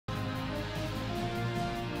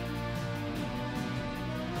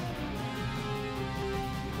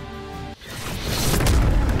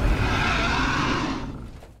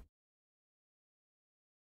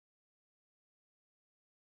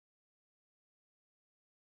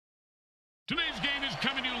Today's game is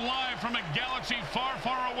coming to you live from a galaxy far,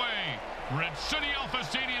 far away. We're at sunny Alpha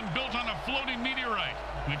Stadium, built on a floating meteorite,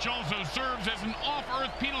 which also serves as an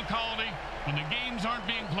off-Earth penal colony when the games aren't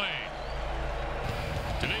being played.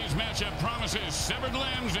 Today's matchup promises severed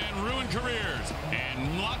limbs and ruined careers,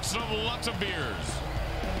 and lots of beers.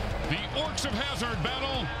 The Orcs of Hazzard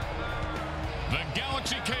battle the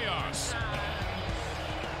Galaxy Chaos.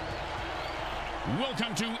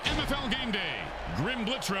 Welcome to MFL Game Day. Grim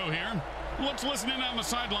Blitzrow here. Let's listen in on the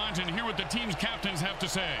sidelines and hear what the team's captains have to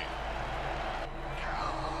say.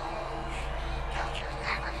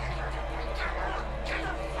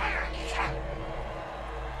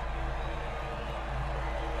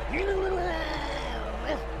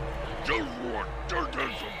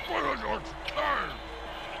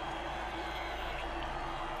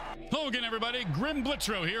 Hello again, everybody. Grim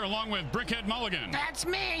Blitzrow here, along with Brickhead Mulligan. That's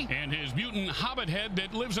me! And his mutant hobbit head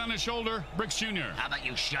that lives on his shoulder, Bricks Jr. How about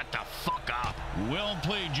you shut the fuck up? Well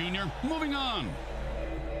played, Junior. Moving on.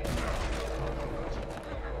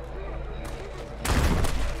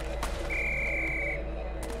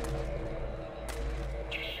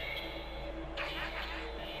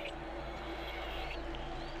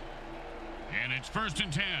 And it's 1st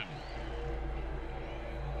and 10.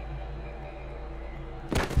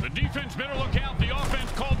 The defense better look out. The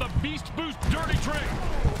offense called the Beast Boost Dirty Trick.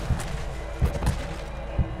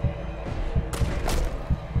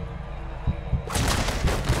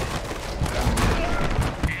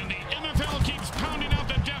 And the MFL keeps pounding out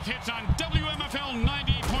the death hits on WMFL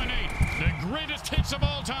 98.8. The greatest hits of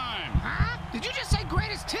all time. Huh? Did you just say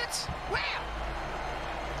greatest hits? Wow!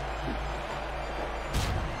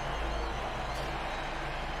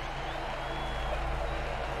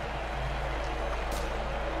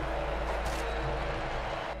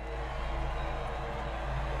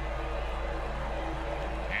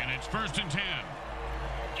 It's 1st and 10.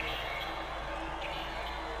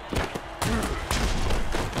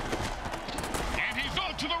 And he's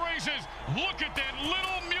off to the races. Look at that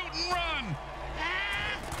little mutant run.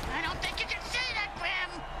 I don't think you can say that,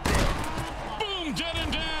 Grim. Boom, dead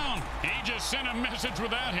and down. He just sent a message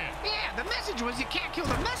with that hit. Yeah, the message was you can't kill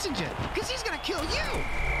the messenger, because he's going to kill you.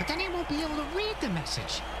 But then he won't be able to read the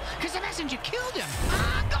message, because the messenger killed him.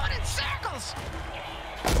 I'm going in circles.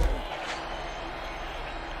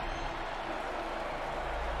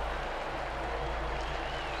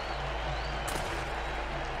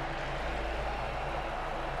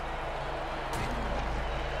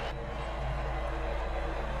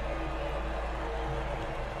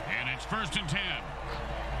 It's 1st and 10.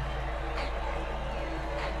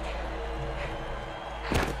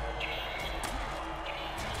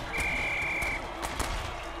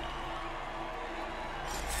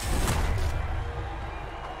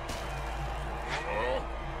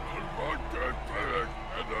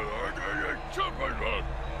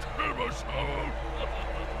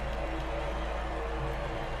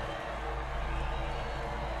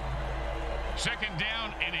 Second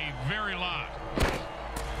down and a very lot.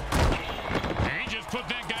 He just put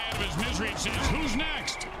that guy out of his misery and says, who's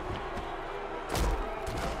next?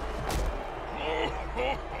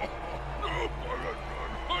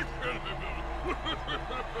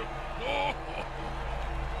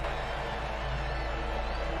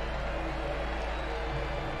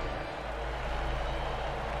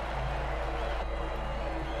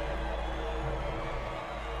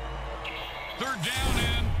 Third down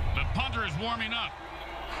and the punter is warming up.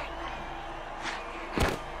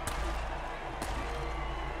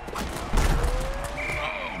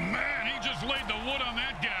 Laid the wood on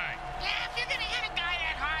that guy. Yeah, if you're gonna hit a guy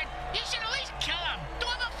that hard, you should at least kill him. Do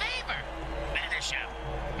him a favor. Finish him.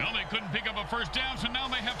 Well, they couldn't pick up a first down, so now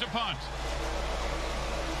they have to punt.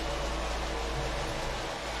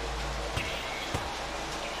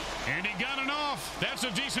 And he got it off. That's a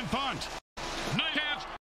decent punt. Nice catch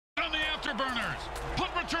on the afterburners.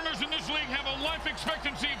 Punt returners in this league have a life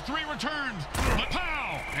expectancy of 3 returns.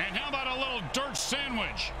 Pow! And how about a little dirt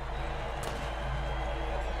sandwich?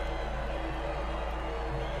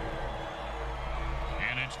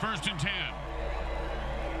 It's 1st and 10.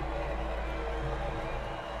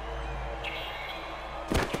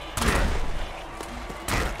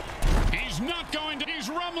 He's not going to. He's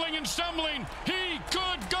rumbling and stumbling. He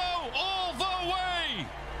could go all the way.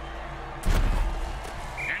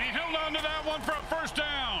 And he held on to that one for a first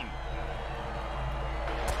down.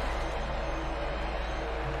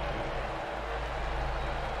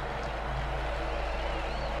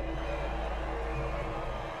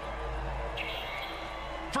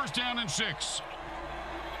 First down and 6.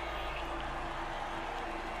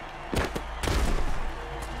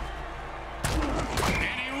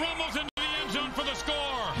 And he rumbles into the end zone for the score.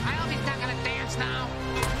 I hope he's not going to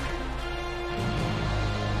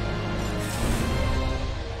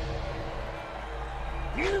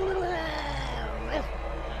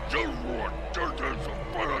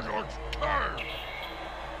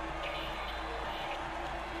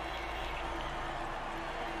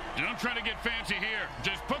Don't try to get fancy here.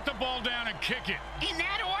 Just put the ball down and kick it. In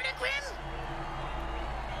that order, Grim?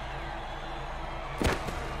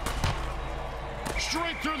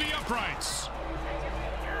 Straight through the uprights.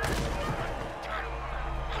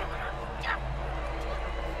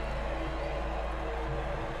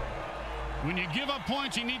 When you give up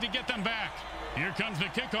points, you need to get them back. Here comes the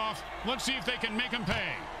kickoff. Let's see if they can make them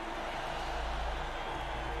pay.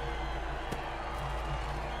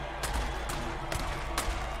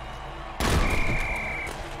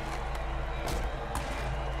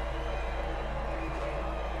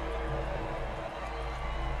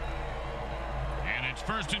 And it's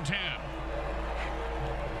 1st and 10.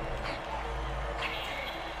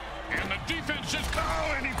 And the defense just...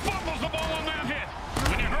 Oh, and he fumbles the ball on that hit.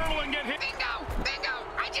 When you hurdle and get hit... Bingo! Bingo!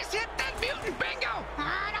 I just hit that mutant bingo!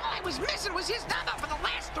 And all I was missing was his number for the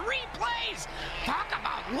last 3 plays! Talk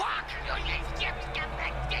about luck!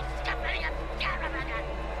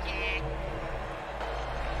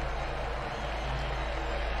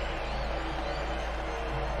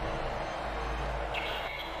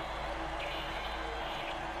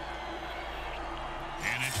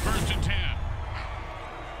 And it's 1st and 10.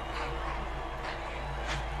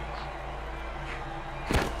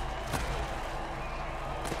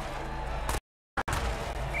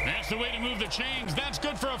 The way to move the chains. That's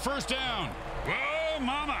good for a 1st down. Whoa,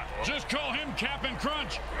 mama. Just call him Cap'n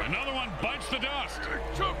Crunch. Another one bites the dust.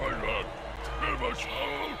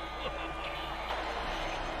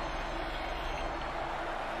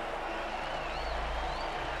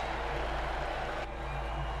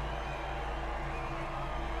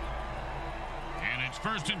 And it's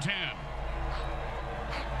 1st and 10.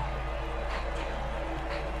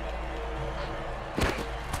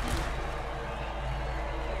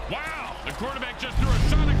 Wow, the quarterback just threw a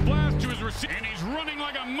sonic blast to his receiver, and he's running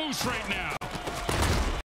like a moose right now.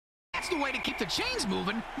 That's the way to keep the chains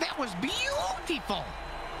moving. That was beautiful.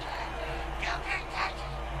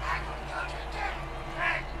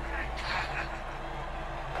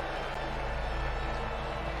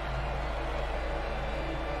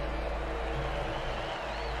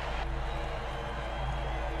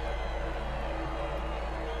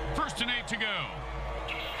 First and 8 to go.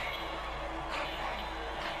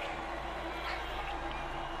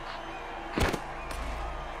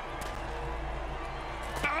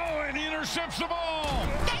 Intercepts the ball.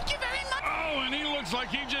 Thank you very much. Oh, and he looks like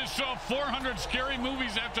he just saw 400 scary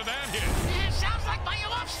movies after that hit. Yeah, sounds like my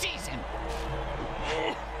off season.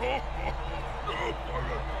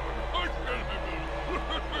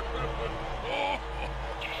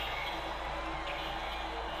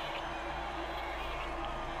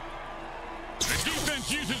 The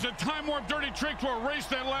defense uses a time warp dirty trick to erase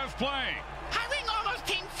that last play. Hiring all those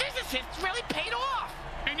team physicists really paid off.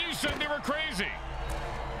 And you said they were crazy.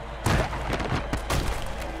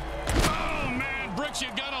 Brooks, you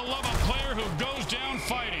gotta love a player who goes down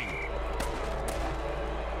fighting.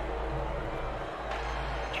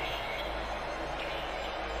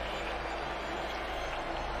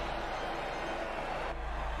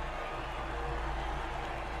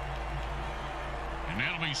 And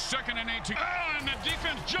that'll be 2nd and 8 to... Oh, and the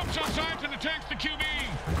defense jumps outside and attacks the QB.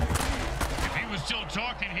 If he was still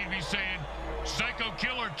talking, he'd be saying, Psycho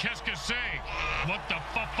killer, qu'est-ce que c'est? What the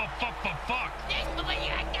fuck?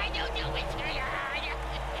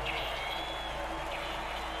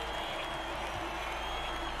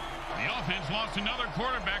 The offense lost another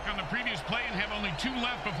quarterback on the previous play and have only 2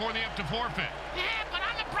 left before they have to forfeit. Yeah, but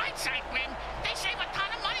on the bright side, Grim, they save a ton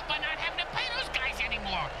of money by not having to pay those guys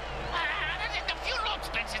anymore. The funeral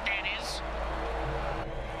expenses, that is.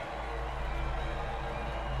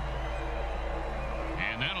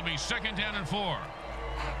 And that'll be 2nd down and 4.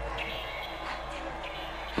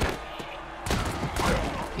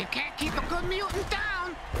 You can't keep a good mutant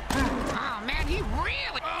down. Oh, man, he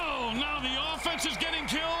really... Oh, now the offense is getting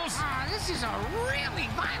kills. Oh, this is a really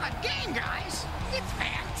violent game, guys. It's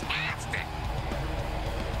fantastic.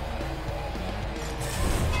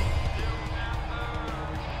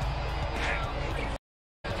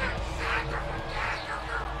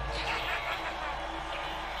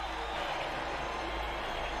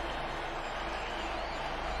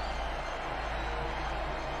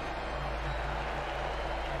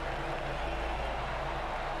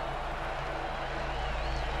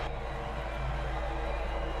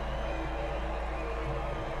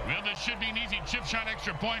 Well, this should be an easy chip shot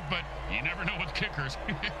extra point, but you never know with kickers.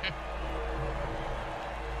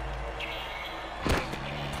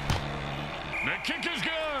 The kick is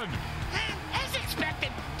good. As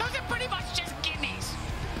expected, those are pretty much just gimmies.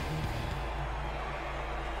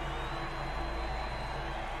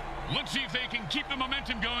 Let's see if they can keep the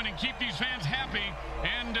momentum going and keep these fans happy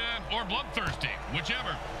and or bloodthirsty,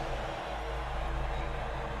 whichever.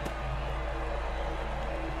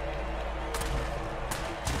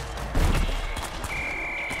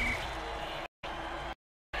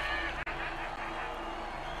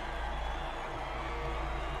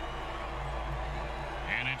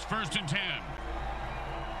 And it's 1st and 10.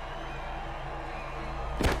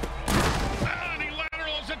 And he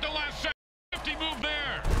laterals at the last second. 50 move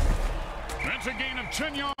there. That's a gain of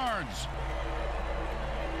 10 yards.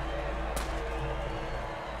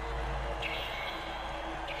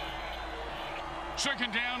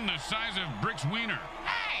 Second down, the size of Brick's wiener.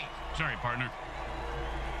 Hey! Sorry, partner.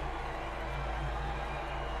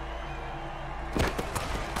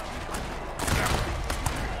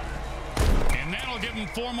 And that'll give them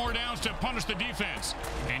 4 more downs to punish the defense.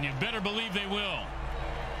 And you better believe they will.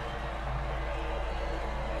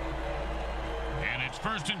 And it's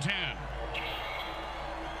 1st and 10.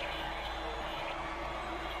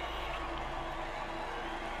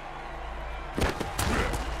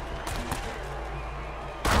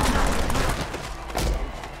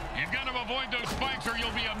 You've got to avoid those spikes or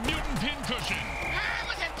you'll be a mutant pincushion. I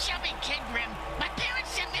was a chubby kid, Grim. My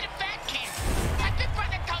parents sent me to fat camp. My big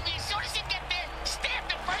brother told me as soon as you get there, stab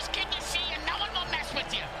the first kid you see and no one will mess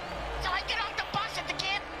with you. So I get off the bus at the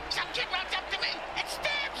camp, some kid runs up to me and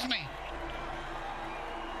stabs me.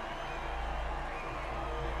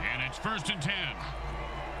 And it's 1st and 10.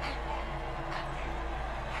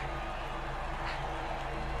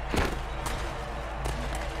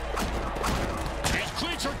 His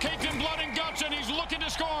cleats are caked in blood and guts, and he's looking to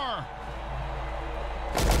score.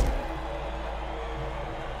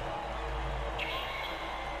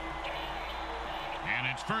 And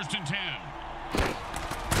it's 1st and 10.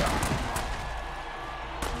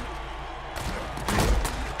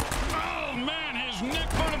 Oh, man, his neck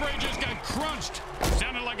vertebrae just got crunched.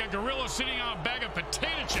 Sounded like a gorilla sitting on a bag of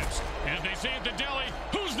potato chips. And as they say at the deli,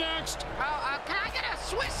 who's next? Can I get a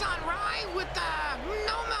Swiss on rye with,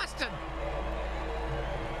 no mustard?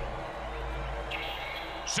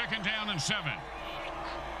 2nd down and 7.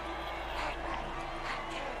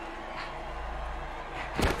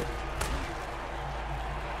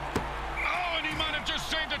 Oh, and he might have just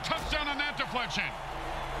saved a touchdown on that deflection.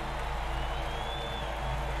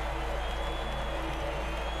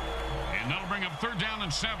 And that'll bring up 3rd down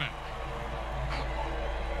and 7.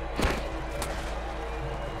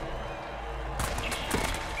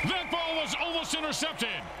 That ball was almost intercepted.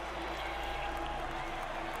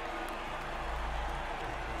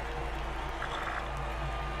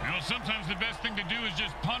 You know, sometimes the best thing to do is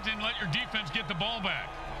just punt and let your defense get the ball back.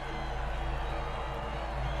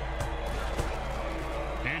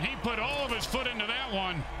 And he put all of his foot into that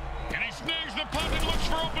one. And he snags the punt and looks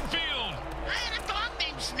for open field. I had a dog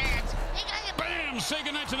named Snags. Bam! Say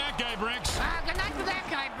goodnight to that guy, Bricks. Good night to that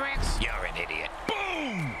guy, Bricks. You're an idiot.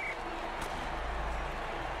 Boom!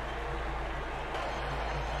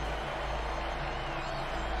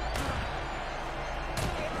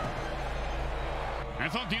 I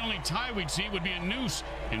thought the only tie we'd see would be a noose.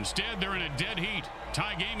 Instead, they're in a dead heat.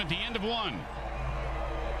 Tie game at the end of 1.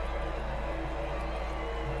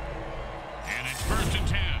 And it's 1st and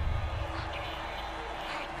 10.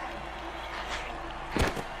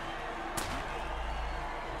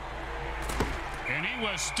 And he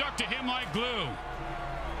was stuck to him like glue.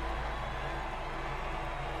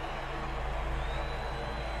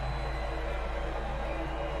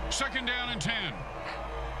 Second down and 10.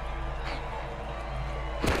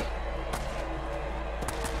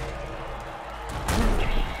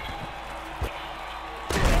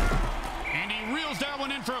 And he reels that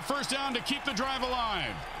one in for a 1st down to keep the drive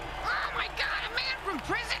alive. Oh, my God, a man from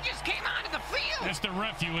prison just came onto the field. That's the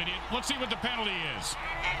ref, you idiot. Let's see what the penalty is.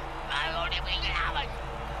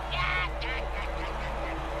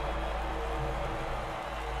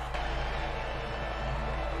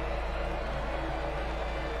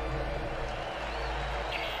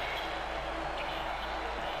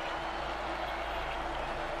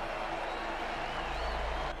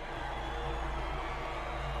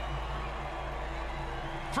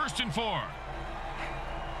 First and 4.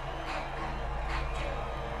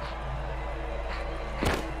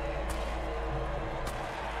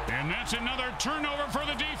 And that's another turnover for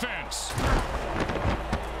the defense.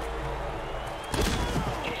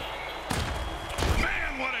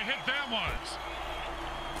 Man, what a hit that was.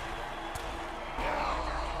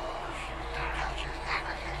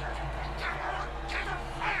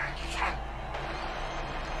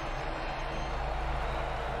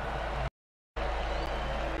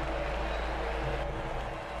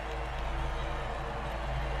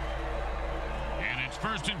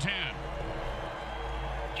 first and 10.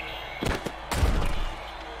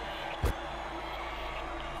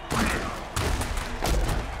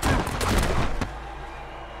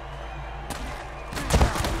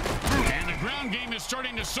 And the ground game is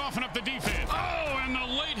starting to soften up the defense. Oh, and the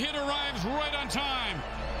late hit arrives right on time.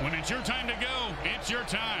 When it's your time to go, it's your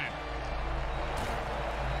time.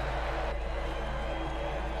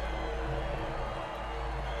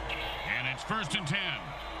 And it's first and 10.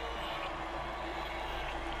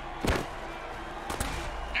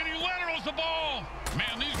 And he laterals the ball.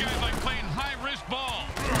 Man, these guys like playing high-risk ball.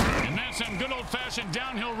 And that's some good old-fashioned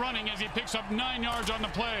downhill running as he picks up 9 yards on the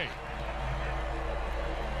play.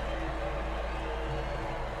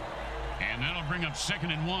 And that'll bring up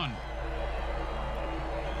 2nd and 1.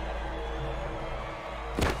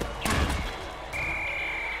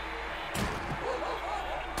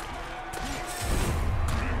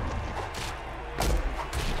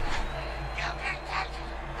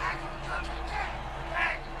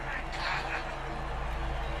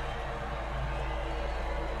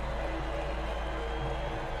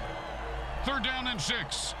 Third down and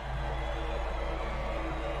 6.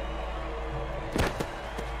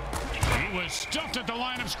 He was stuffed at the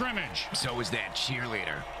line of scrimmage. So was that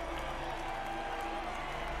cheerleader.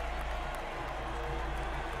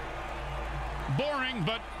 Boring,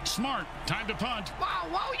 but smart. Time to punt.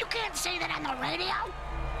 Whoa, you can't say that on the radio.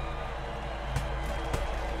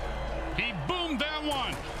 He boomed that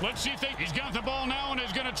one. Let's see if he's got the ball now and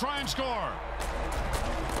is going to try and score.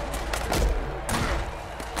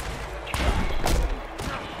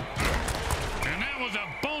 And that was a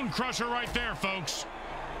bone crusher right there, folks.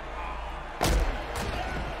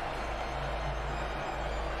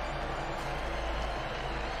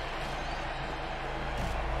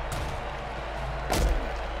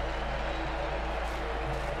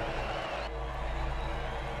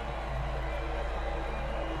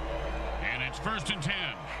 It's first and 10.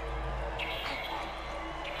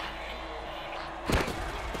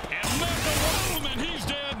 And left the room, and he's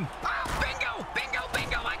dead. Oh, bingo, bingo,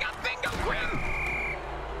 bingo. I got bingo, Grim.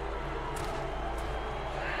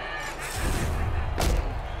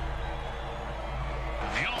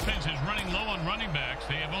 The offense is running low on running backs.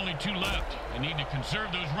 They have only 2 left. They need to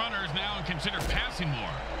conserve those runners now and consider passing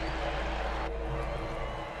more.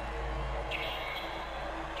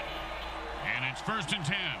 And it's first and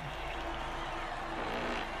 10.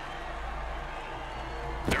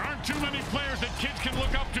 There aren't too many players that kids can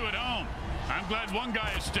look up to at home. I'm glad one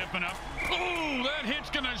guy is stepping up. Oh, that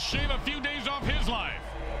hit's going to shave a few days off his life.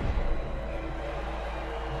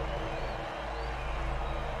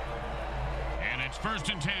 And it's first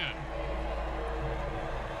and 10.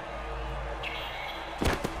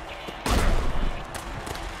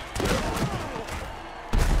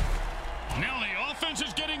 Now the offense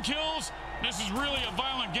is getting kills. This is really a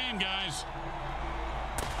violent game, guys.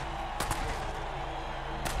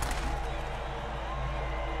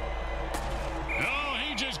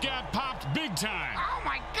 Just got popped big time. Oh,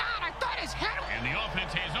 my God, I thought his head... And the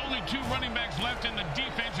offense has only 2 running backs left, and the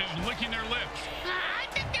defense is licking their lips. I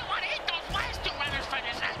think they want to hit those last 2 runners for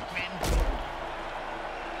this admin.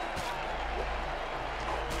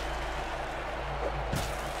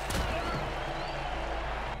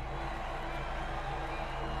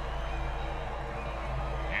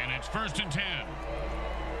 And it's first and 10.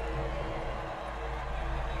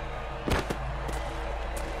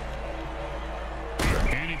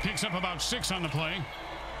 Picks up about 6 on the play.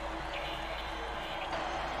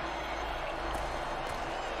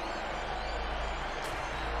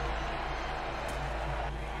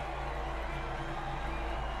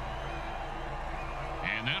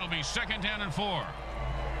 And that'll be 2nd down and 4.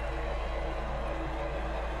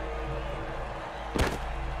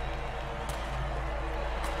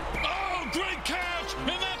 Oh, great catch!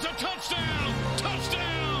 And that's a touchdown!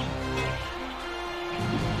 Touchdown!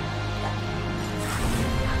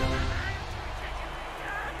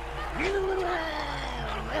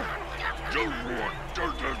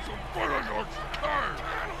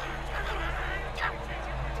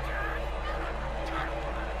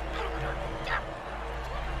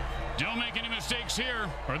 Don't make any mistakes here,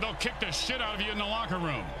 or they'll kick the shit out of you in the locker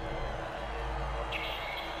room.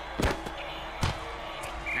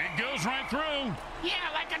 It goes right through. Yeah,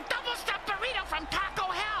 like a double-stuffed burrito from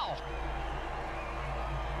Taco Hell.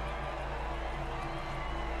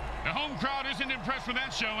 The home crowd isn't impressed with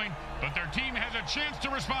that showing, but their team has a chance to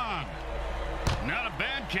respond. Not a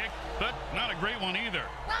bad kick, but not a great one either.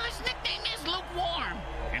 Well, his nickname is Lukewarm.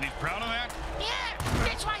 And he's proud of that? Yeah,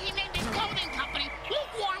 that's why he named his clothing company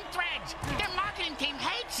Lukewarm Threads. Their marketing team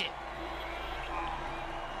hates it.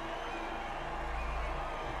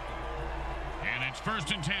 And it's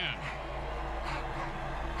first and 10.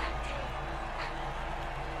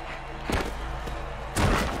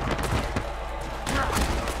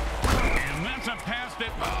 And that's a pass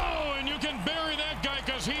that... Oh, and you can bury that guy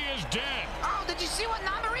because he is dead. Oh, did you see what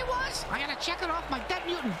number he was? I gotta check it off my Dead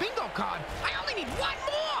Mutant bingo card. I only need one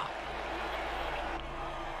more.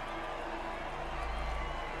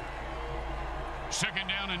 Second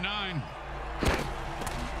down and 9.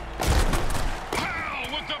 Powell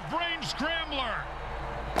with the brain scrambler.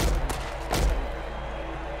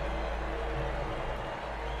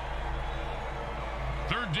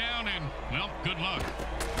 Third down and, well, good luck.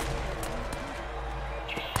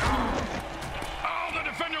 Oh, the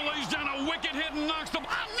defender lays down a wicked hit and knocks the... Oh,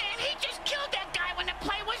 man, he just killed that guy when the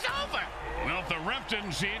play was over. Well, if the ref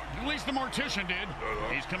didn't see it, at least the mortician did.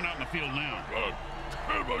 He's coming out in the field now.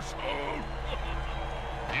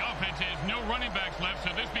 The offense has no running backs left, so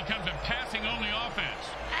this becomes a passing-only offense.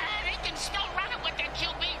 They can still run it with their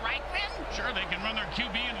QB, right, Grim? Sure, they can run their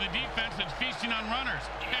QB into the defense that's feasting on runners.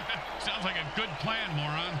 Sounds like a good plan,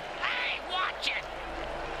 moron. Hey, watch it.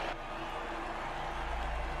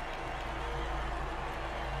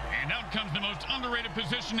 And out comes the most underrated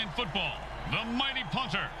position in football, the mighty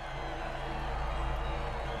punter.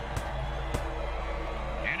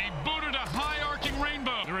 And he booted a high-arcing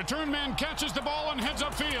rainbow. The return man catches the ball and heads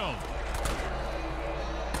upfield.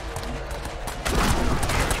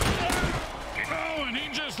 Oh, and he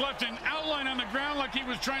just left an outline on the ground like he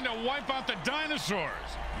was trying to wipe out the dinosaurs.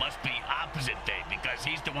 Must be opposite day because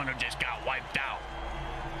he's the one who just got wiped out.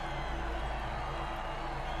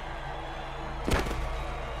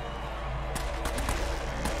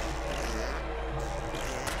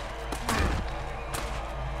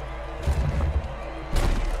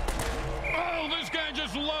 Oh, this guy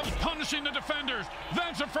just loves punishing the defenders.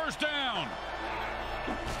 That's a first down.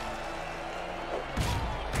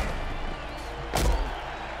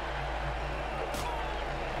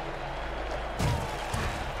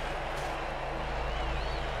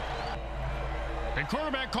 The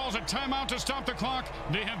quarterback calls a timeout to stop the clock.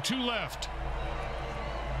 They have 2 left.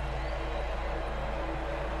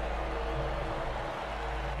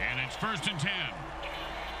 And it's first and 10.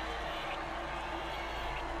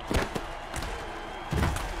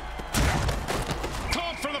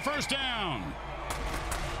 Caught for the first down.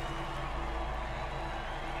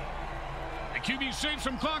 The QB saves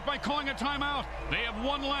some clock by calling a timeout. They have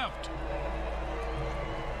 1 left.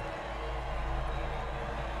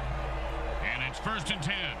 It's first and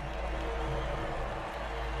 10.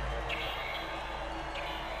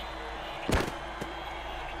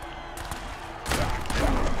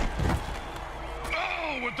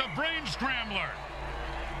 Oh, with the brain scrambler.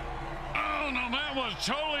 Oh, no, that was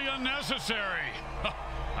totally unnecessary.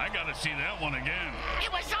 I got to see that one again.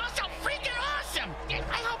 It was also freaking awesome.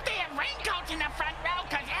 I hope they have raincoats in the front row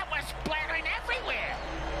because that was splattering everywhere.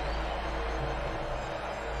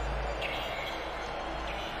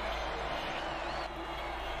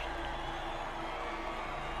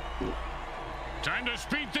 Time to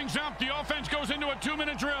speed things up. The offense goes into a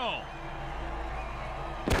 2-minute drill.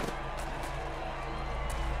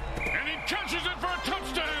 And he catches it for a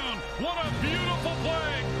touchdown. What a beautiful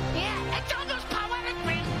play. Yeah, it's almost poetic,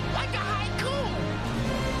 Grim, like a haiku.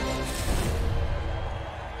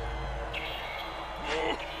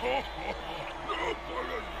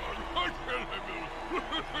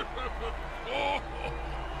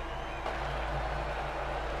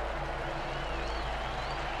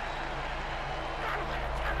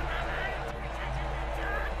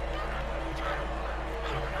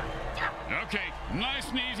 Okay, nice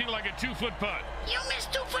and easy like a 2-foot putt. You miss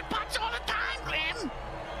 2-foot putts all the time, Grim.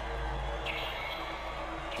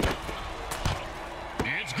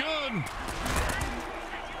 It's good.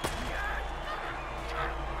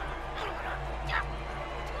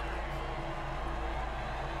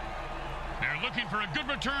 They're looking for a good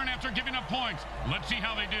return after giving up points. Let's see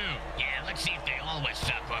how they do. Yeah, let's see if they always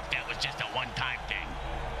suck or if that was just a one-time thing.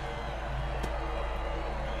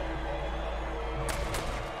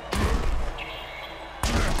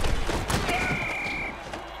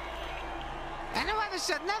 And whoever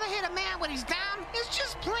said never hit a man when he's down is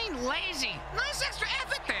just plain lazy. Nice extra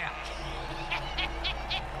effort there.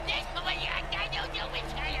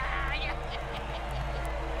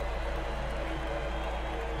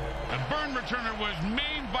 The burn returner was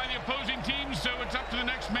maimed by the opposing team, so it's up to the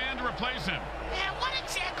next man to replace him. Yeah, what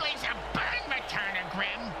exactly is a burn returner,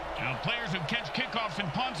 Grim? Now, players who catch kickoffs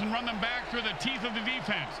and punts and run them back through the teeth of the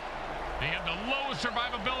defense. They have the lowest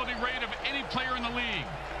survivability rate of any player in the league.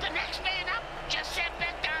 The next man up just sat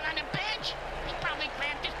back down on the bench. He probably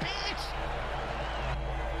grabbed his pants.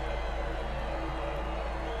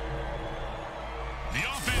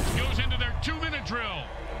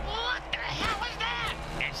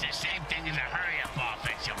 thing is a hurry-up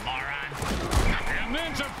offense, you moron. And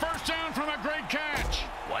then it's a first down from a great catch.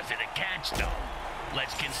 Was it a catch, though?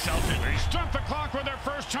 Let's consult it. They stumped the clock with their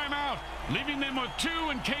first timeout, leaving them with 2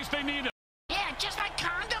 in case they need it. Yeah, just like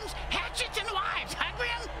condoms, hatchets, and wives, huh,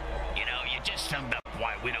 Grim? You know, you just summed up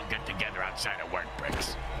why we don't get together outside of work,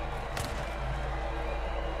 Bricks.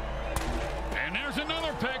 And there's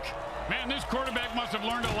another pick. Man, this quarterback must have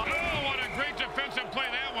learned a lot. Oh, what a great defensive play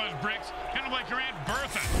that was, Bricks. Kind of like your Aunt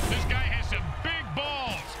Bertha. This guy has some big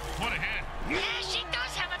balls. What a hit. Yeah, she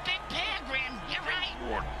does have a big pair, Grim. You're right.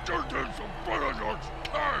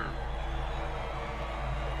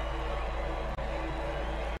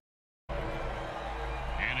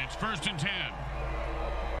 And it's 1st and 10.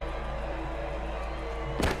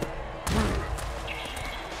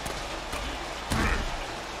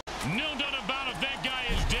 No doubt about it, that guy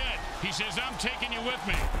is dead. He says, I'm taking you with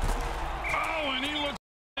me. Oh, and he looks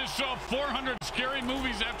like he saw 400 scary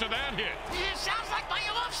movies after that hit. Yeah, sounds like my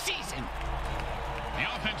off season. The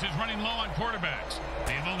offense is running low on quarterbacks.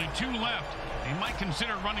 They have only 2 left. They might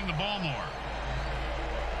consider running the ball more.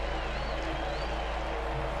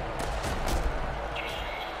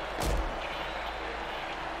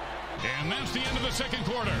 And that's the end of the second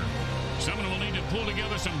quarter. Someone will need to pull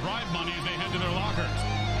together some bribe money as they head to their lockers.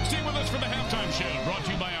 Stay with us for the halftime show, brought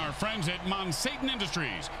to you by our friends at Monsatan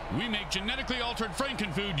Industries. We make genetically altered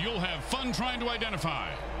frankenfood you'll have fun trying to identify.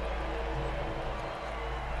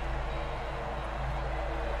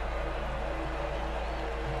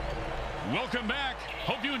 Welcome back.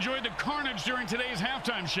 Hope you enjoyed the carnage during today's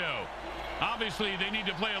halftime show. Obviously, they need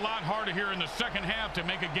to play a lot harder here in the second half to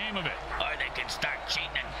make a game of it. Or they could start cheating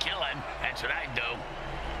and killing. That's what I'd do.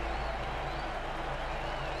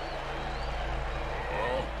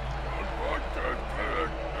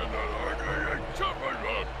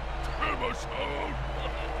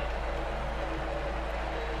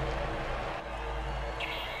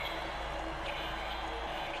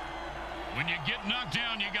 When you get knocked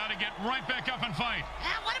down, you got to get right back up and fight.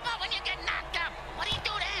 What about when you get knocked up? What do you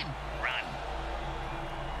do then? Run.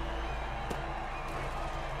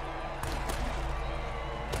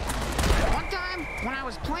 One time, when I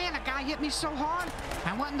was playing, a guy hit me so hard,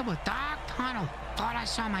 I went into a dark tunnel. Thought I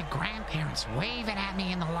saw my grandparents waving at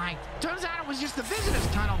me in the light. Turns out it was just the visitor's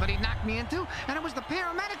tunnel that he knocked me into, and it was the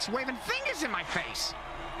paramedics waving fingers in my face.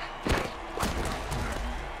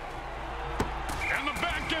 And the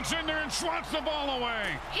back gets in there and swats the ball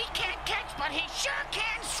away. He can't catch, but he sure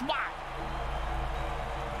can swat.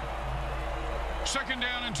 2nd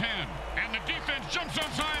down and 10. And the defense jumps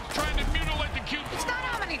on sides trying to mutilate the QB. It's not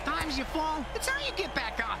how many times you fall, it's how you get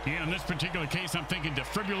back up. Yeah, in this particular case, I'm thinking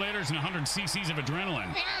defibrillators and 100 cc's of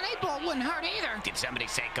adrenaline. Yeah, they both wouldn't hurt either. Did somebody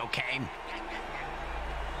say cocaine?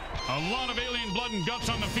 A lot of alien blood and guts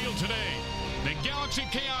on the field today. The Galaxy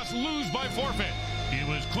Chaos lose by forfeit. It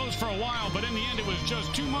was close for a while, but in the end, it was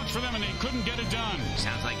just too much for them, and they couldn't get it done.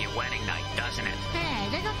 Sounds like your wedding night, doesn't it? Hey,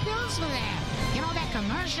 they got pills for that. You know that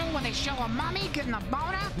commercial where they show a mummy getting a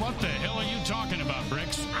boner? What the hell are you talking about,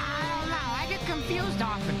 Bricks? I don't know. I get confused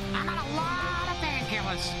often. I'm on a lot of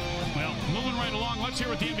painkillers. Well, moving right along, let's hear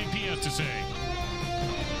what the MVP has to say.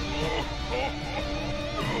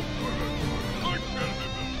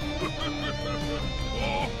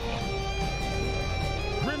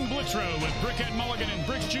 Grim Blitzrow with Brickhead Mulligan and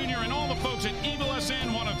Bricks Jr. and all the folks at Evil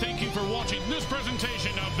SN want to thank you for watching this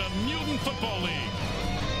presentation of the Mutant Football League.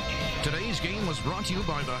 Today's game was brought to you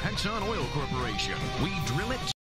by the Hexon Oil Corporation. We drill it